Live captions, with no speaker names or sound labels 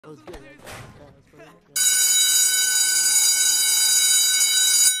was good.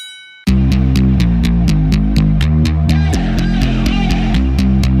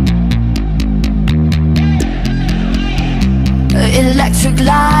 Electric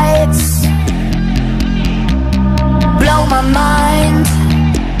lights blow my mind,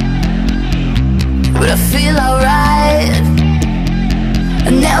 but I feel alright.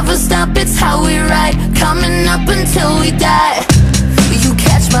 I never stop, it's how we ride, coming up until we die. You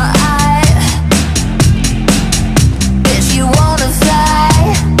catch my eye, bitch, you wanna fly.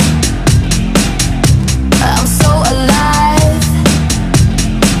 I'm so alive.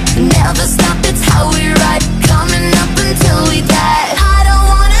 Never stop, it's how we ride, coming up until we die. I don't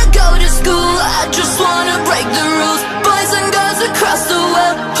wanna go to school, I just wanna break the rules. Boys and girls across the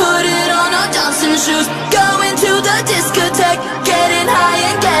world, put it on our dancing shoes. Going to the discotheque, getting high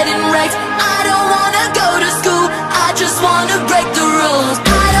and getting wrecked. I don't wanna go to school, I just wanna break the rules.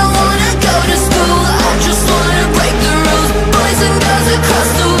 I don't wanna go to school, I just wanna break the rules. Boys and girls across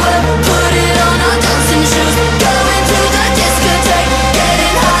the world, put it on our dancing shoes. Going to the discotheque,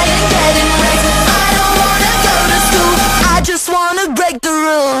 getting high and getting wrecked. I don't wanna go to school, I just wanna break the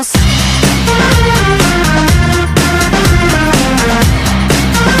rules.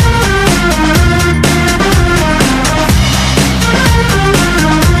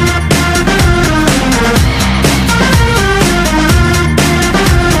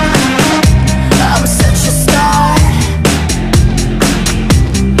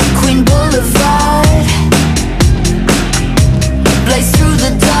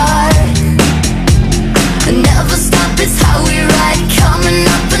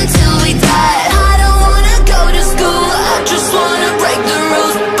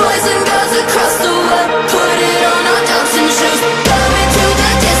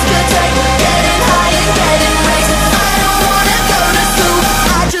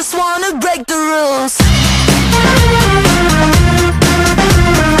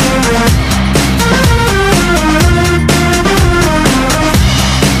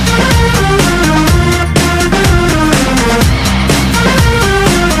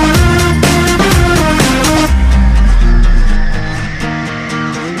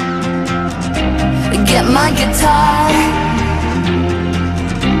 Get my guitar,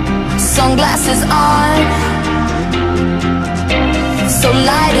 sunglasses on, so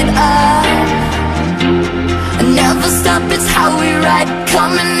light it up. Never stop, it's how we ride,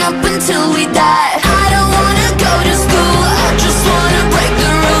 coming up until we die.